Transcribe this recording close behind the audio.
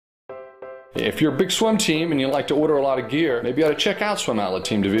If you're a big swim team and you like to order a lot of gear, maybe you ought to check out Swim Outlet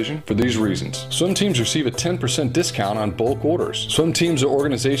Team Division for these reasons. Swim teams receive a 10% discount on bulk orders. Swim teams or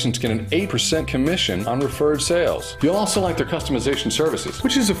organizations get an 8% commission on referred sales. You'll also like their customization services,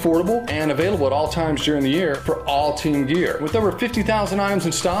 which is affordable and available at all times during the year for all team gear. With over 50,000 items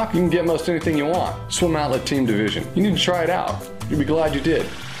in stock, you can get most anything you want. Swim Outlet Team Division. You need to try it out. You'll be glad you did.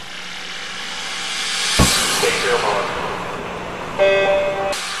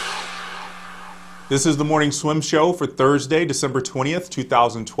 This is the Morning Swim Show for Thursday, December 20th,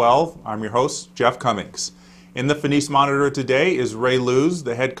 2012. I'm your host, Jeff Cummings. In the Finis Monitor today is Ray Looze,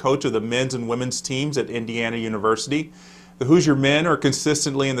 the head coach of the men's and women's teams at Indiana University. The Hoosier men are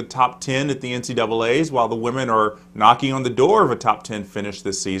consistently in the top 10 at the NCAAs, while the women are knocking on the door of a top 10 finish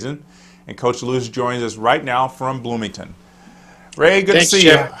this season. And Coach Looze joins us right now from Bloomington. Ray, good to see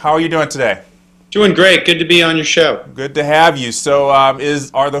you. How are you doing today? Doing great. Good to be on your show. Good to have you. So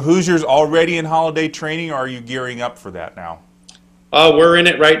are the Hoosiers already in holiday training, or are you gearing up for that now? We're in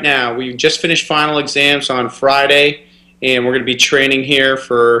it right now. We just finished final exams on Friday, and we're going to be training here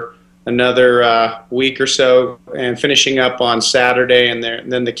for another week or so and finishing up on Saturday, and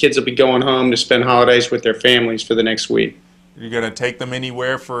then the kids will be going home to spend holidays with their families for the next week. Are you going to take them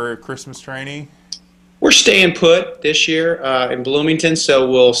anywhere for Christmas training? We're staying put this year in Bloomington, so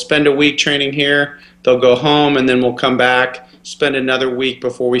we'll spend a week training here. They'll go home, and then we'll come back, spend another week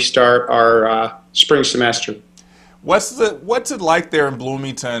before we start our spring semester. What's it like there in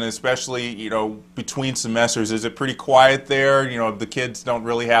Bloomington, especially between semesters? Is it pretty quiet there? The kids don't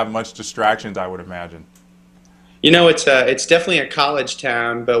really have much distractions, I would imagine. It's definitely a college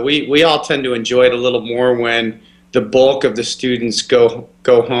town, but we all tend to enjoy it a little more when the bulk of the students go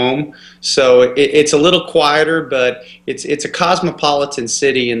home. So it's a little quieter, but it's a cosmopolitan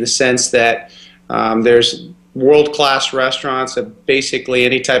city in the sense that there's world-class restaurants of basically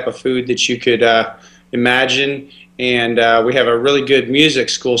any type of food that you could imagine, and we have a really good music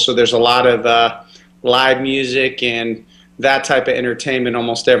school, so there's a lot of live music and that type of entertainment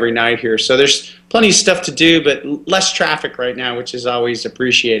almost every night here. So there's plenty of stuff to do, but less traffic right now, which is always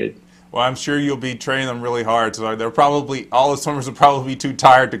appreciated. Well, I'm sure you'll be training them really hard, so they're probably, all the swimmers will probably be too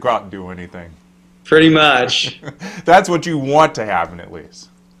tired to go out and do anything. Pretty much. That's what you want to happen, at least.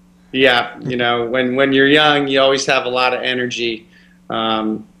 Yeah, when you're young, you always have a lot of energy.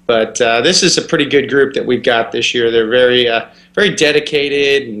 But this is a pretty good group that we've got this year. They're very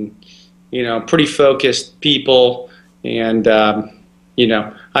dedicated and, pretty focused people. And, I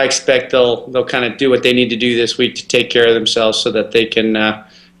expect they'll kind of do what they need to do this week to take care of themselves so that they can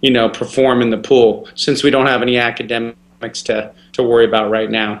perform in the pool, since we don't have any academics to worry about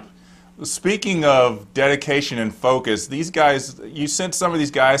right now. Speaking of dedication and focus, these guys, you sent some of these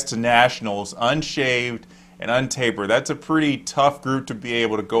guys to nationals unshaved and untapered. That's a pretty tough group to be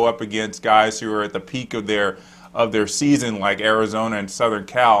able to go up against guys who are at the peak of their season, like Arizona and Southern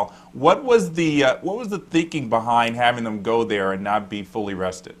Cal. What was the thinking behind having them go there and not be fully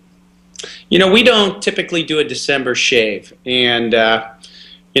rested? We don't typically do a December shave, and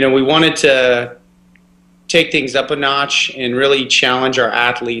we wanted to take things up a notch and really challenge our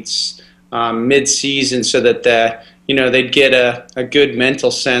athletes mid-season so that they'd get a good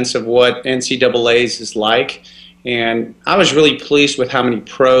mental sense of what NCAA's is like. And I was really pleased with how many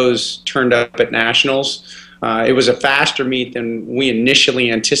pros turned up at nationals. It was a faster meet than we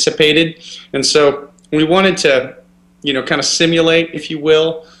initially anticipated, and so we wanted to kind of simulate, if you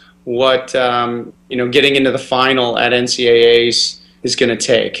will, what getting into the final at NCAAs is going to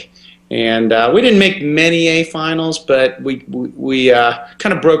take. And we didn't make many A finals, but we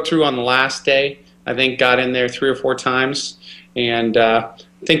kind of broke through on the last day. I think got in there 3 or 4 times, and I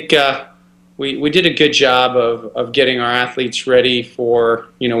think we did a good job of getting our athletes ready for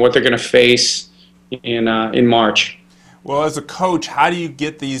what they're going to face in March. Well, as a coach, how do you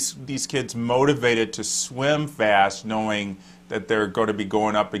get these kids motivated to swim fast, knowing that they're going to be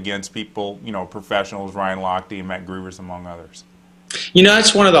going up against people, professionals, Ryan Lochte and Matt Grubers, among others?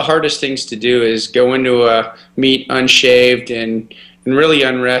 That's one of the hardest things to do, is go into a meet unshaved and really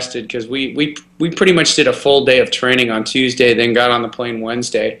unrested, because we pretty much did a full day of training on Tuesday, then got on the plane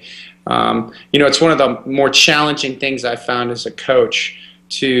Wednesday. It's one of the more challenging things I found as a coach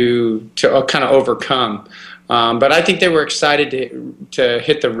to kind of overcome. But I think they were excited to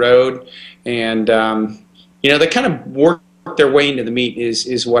hit the road, and they kind of worked their way into the meet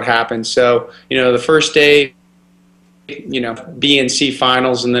is what happened. So the first day, B and C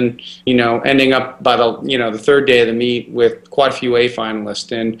finals, and then ending up by the third day of the meet with quite a few A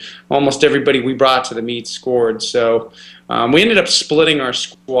finalists, and almost everybody we brought to the meet scored. So we ended up splitting our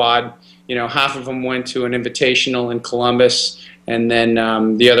squad. Half of them went to an invitational in Columbus, and then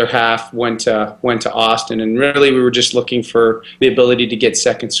the other half went to Austin. And really, we were just looking for the ability to get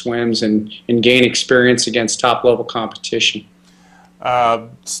second swims and gain experience against top-level competition.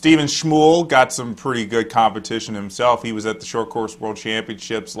 Steven Schmuel got some pretty good competition himself. He was at the Short Course World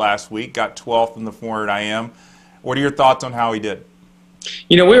Championships last week, got 12th in the 400 IM. What are your thoughts on how he did?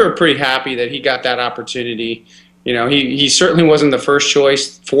 We were pretty happy that he got that opportunity. He certainly wasn't the first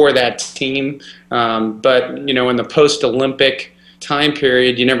choice for that team, but in the post-Olympic time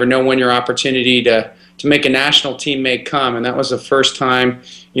period, you never know when your opportunity to make a national team may come, and that was the first time,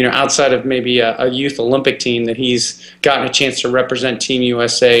 outside of maybe a youth Olympic team, that he's gotten a chance to represent Team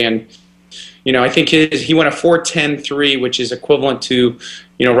USA. And I think he went a 4:10.3, which is equivalent to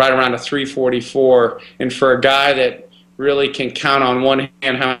right around a 3:44. And for a guy that really can count on one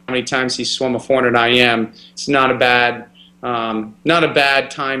hand how many times he's swum a 400 IM, it's not a bad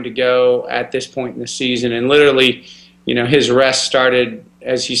time to go at this point in the season. And literally, his rest started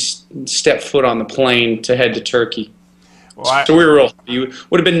as he stepped foot on the plane to head to Turkey. So we were real happy.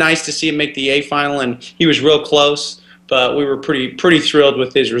 It would have been nice to see him make the A final, and he was real close, but we were pretty thrilled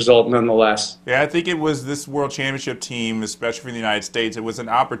with his result nonetheless. Yeah, I think it was this World Championship team, especially for the United States, it was an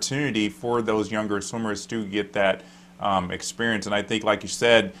opportunity for those younger swimmers to get that experience. And I think, like you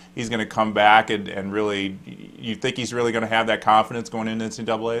said, he's going to come back and really, you think he's really going to have that confidence going into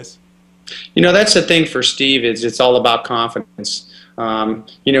NCAAs? That's the thing for Steve, is it's all about confidence.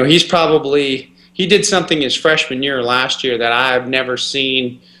 He did something his freshman year last year that I've never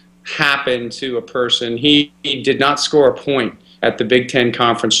seen happen to a person. He did not score a point at the Big Ten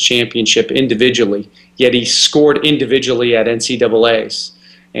Conference Championship individually, yet he scored individually at NCAAs.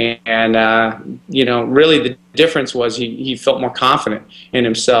 And really the difference was he felt more confident in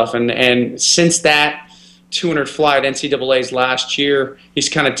himself. And since that 200 fly at NCAAs last year, he's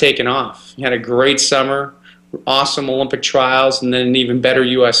kind of taken off. He had a great summer, awesome Olympic trials, and then an even better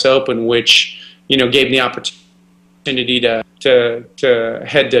U.S. Open, which gave him the opportunity to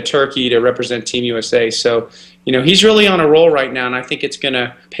head to Turkey to represent Team USA. So he's really on a roll right now, and I think it's going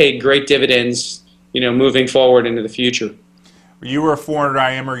to pay great dividends moving forward into the future. You were a 400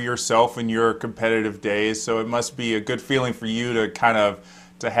 IMer yourself in your competitive days, so it must be a good feeling for you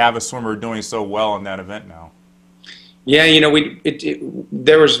to have a swimmer doing so well in that event now. Yeah,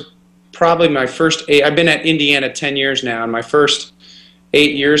 there was probably my first 8. I've been at Indiana 10 years now, and my first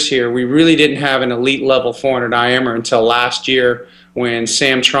 8 years here, we really didn't have an elite level 400 IMer until last year, when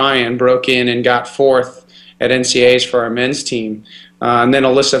Sam Tryon broke in and got 4th at NCAAs for our men's team. And then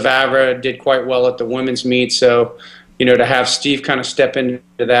Alyssa Vavra did quite well at the women's meet. So, to have Steve kind of step into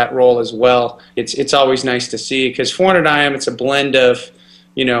that role as well, it's always nice to see, because 400 IM, it's a blend of,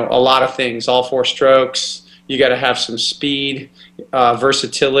 a lot of things, all 4 strokes. You got to have some speed,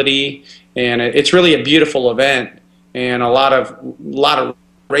 versatility, and it's really a beautiful event, and a lot of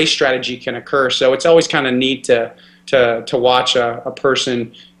race strategy can occur. So it's always kind of neat to watch a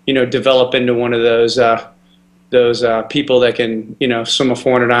person, develop into one of those people that can, swim a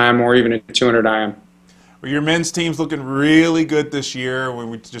 400 IM or even a 200 IM. Well, your men's team's looking really good this year.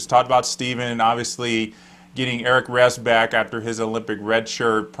 We just talked about Steven, obviously getting Eric Ress back after his Olympic red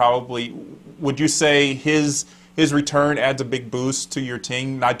shirt. Probably, would you say his return adds a big boost to your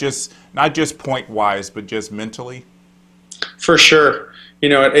team, not just point-wise, but just mentally? For sure.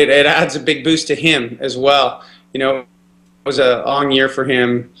 It adds a big boost to him as well. It was a long year for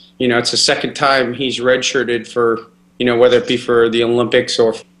him. It's the second time he's redshirted for, whether it be for the Olympics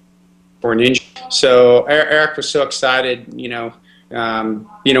or for an injury. So Eric was so excited,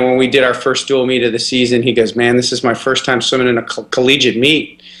 when we did our first dual meet of the season, he goes, "Man, this is my first time swimming in a collegiate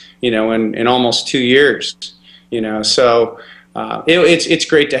meet, in almost 2 years." So it's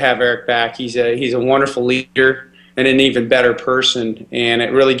great to have Eric back. He's a wonderful leader and an even better person, and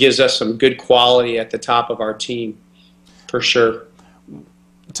it really gives us some good quality at the top of our team, for sure.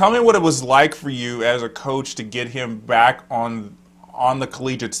 Tell me what it was like for you as a coach to get him back on the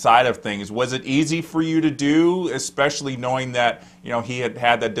collegiate side of things. Was it easy for you to do, especially knowing that he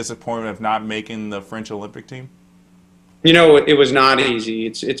had that disappointment of not making the French Olympic team? It was not easy.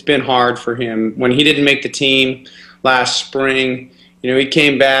 It's been hard for him. When he didn't make the team last spring, he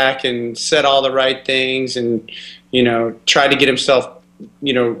came back and said all the right things and tried to get himself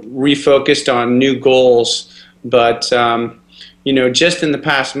refocused on new goals. But just in the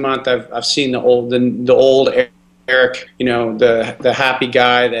past month, I've seen the old Eric, the happy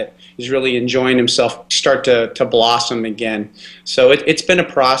guy that is really enjoying himself, start to blossom again. So it's been a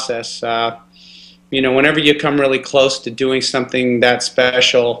process. Whenever you come really close to doing something that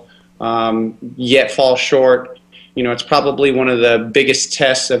special, yet fall short, it's probably one of the biggest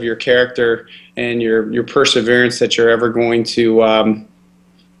tests of your character and your perseverance that you're ever going to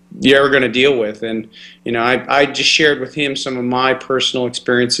deal with. And I just shared with him some of my personal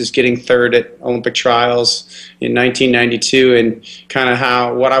experiences getting third at Olympic trials in 1992, and kind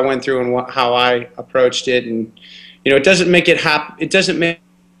of what I went through and how I approached it. And it doesn't make it doesn't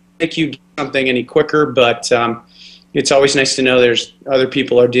make you do something any quicker, but it's always nice to know there's other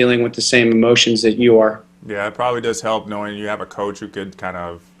people are dealing with the same emotions that you are. Yeah, it probably does help knowing you have a coach who could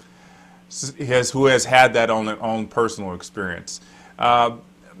who has had that own personal experience. Now,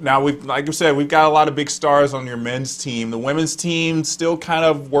 like you said, we've got a lot of big stars on your men's team. The women's team still kind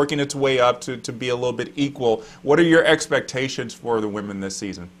of working its way up to be a little bit equal. What are your expectations for the women this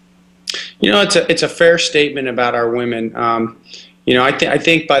season? It's a fair statement about our women. I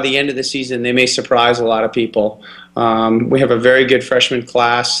think by the end of the season they may surprise a lot of people. We have a very good freshman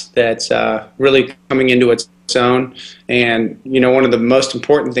class that's really coming into its own, and one of the most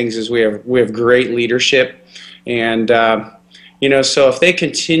important things is we have great leadership, and so if they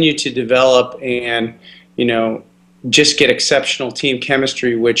continue to develop and just get exceptional team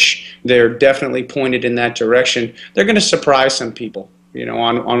chemistry, which they're definitely pointed in that direction, they're going to surprise some people,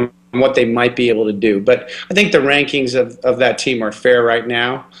 on what they might be able to do. But I think the rankings of that team are fair right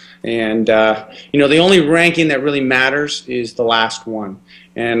now. And, the only ranking that really matters is the last one.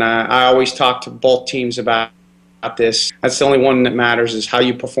 And I always talk to both teams about this. That's the only one that matters, is how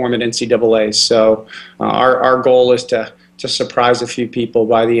you perform at NCAA. So our goal is to surprise a few people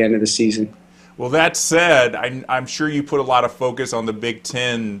by the end of the season. Well, that said, I'm sure you put a lot of focus on the Big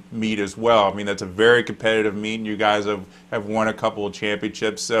Ten meet as well. I mean, that's a very competitive meet, and you guys have won a couple of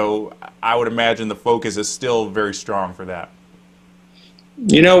championships. So I would imagine the focus is still very strong for that.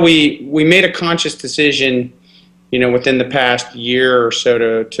 We made a conscious decision, within the past year or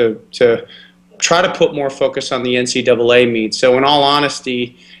so to try to put more focus on the NCAA meet. So in all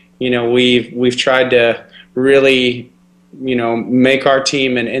honesty, we've tried to really make our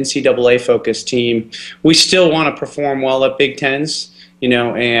team an NCAA focused team. We still want to perform well at Big Tens,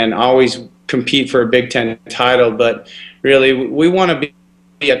 and always compete for a Big Ten title, but really we want to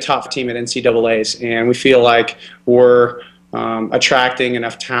be a top team at NCAAs, and we feel like we're attracting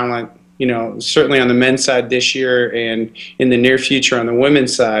enough talent, certainly on the men's side this year and in the near future on the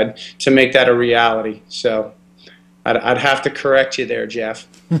women's side, to make that a reality. So I'd have to correct you there, Jeff.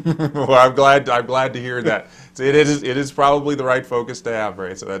 Well, I'm glad to hear that. So it is probably the right focus to have,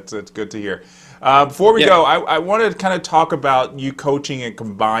 Ray. So that's good to hear. Before we go, I wanted to kind of talk about you coaching a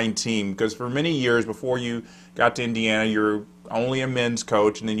combined team, because for many years before you got to Indiana, you're only a men's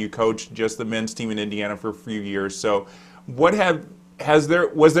coach, and then you coached just the men's team in Indiana for a few years. So was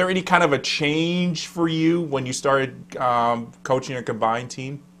there any kind of a change for you when you started coaching a combined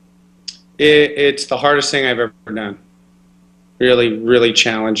team? It's the hardest thing I've ever done. Really, really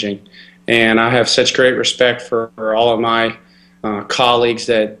challenging. And I have such great respect for all of my colleagues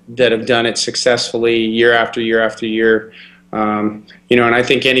that have done it successfully year after year after year. And I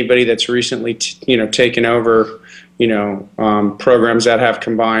think anybody that's recently taken over programs that have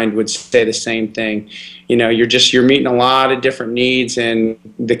combined would say the same thing. You're meeting a lot of different needs, and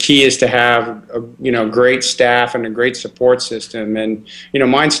the key is to have a great staff and a great support system. And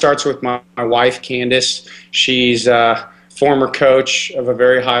mine starts with my wife, Candace. She's former coach of a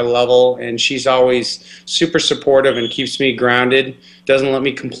very high level, and she's always super supportive and keeps me grounded, doesn't let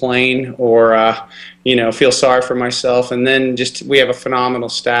me complain or feel sorry for myself. And then we have a phenomenal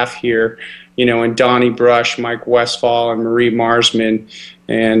staff here, in Donnie Brush, Mike Westfall, and Marie Marsman,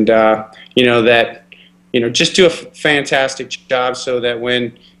 and just do a fantastic job, so that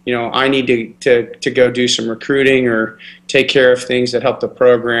when I need to go do some recruiting or take care of things that help the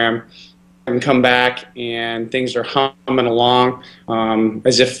program, and come back and things are humming along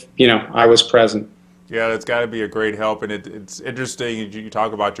as if I was present. Yeah, that's got to be a great help, and it's interesting you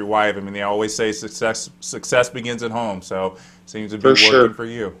talk about your wife. I mean, they always say success begins at home, so it seems to be working for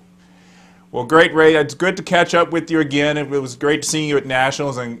you. Well, great, Ray. It's good to catch up with you again. It was great seeing you at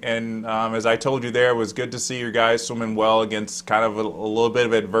Nationals, and as I told you there, it was good to see your guys swimming well against kind of a little bit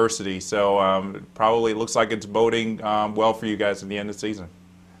of adversity. So probably it looks like it's boding well for you guys at the end of the season.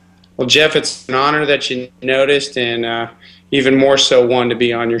 Well, Jeff, it's an honor that you noticed, and even more so one to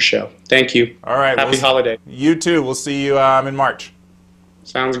be on your show. Thank you. All right. Happy holiday. You too. We'll see you in March.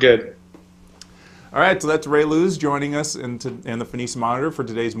 Sounds good. All right, so that's Ray Looze joining us in the Phoenicia Monitor for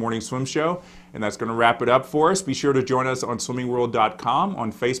today's morning swim show, and that's going to wrap it up for us. Be sure to join us on swimmingworld.com,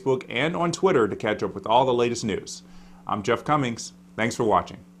 on Facebook, and on Twitter to catch up with all the latest news. I'm Jeff Cummings. Thanks for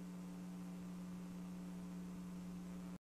watching.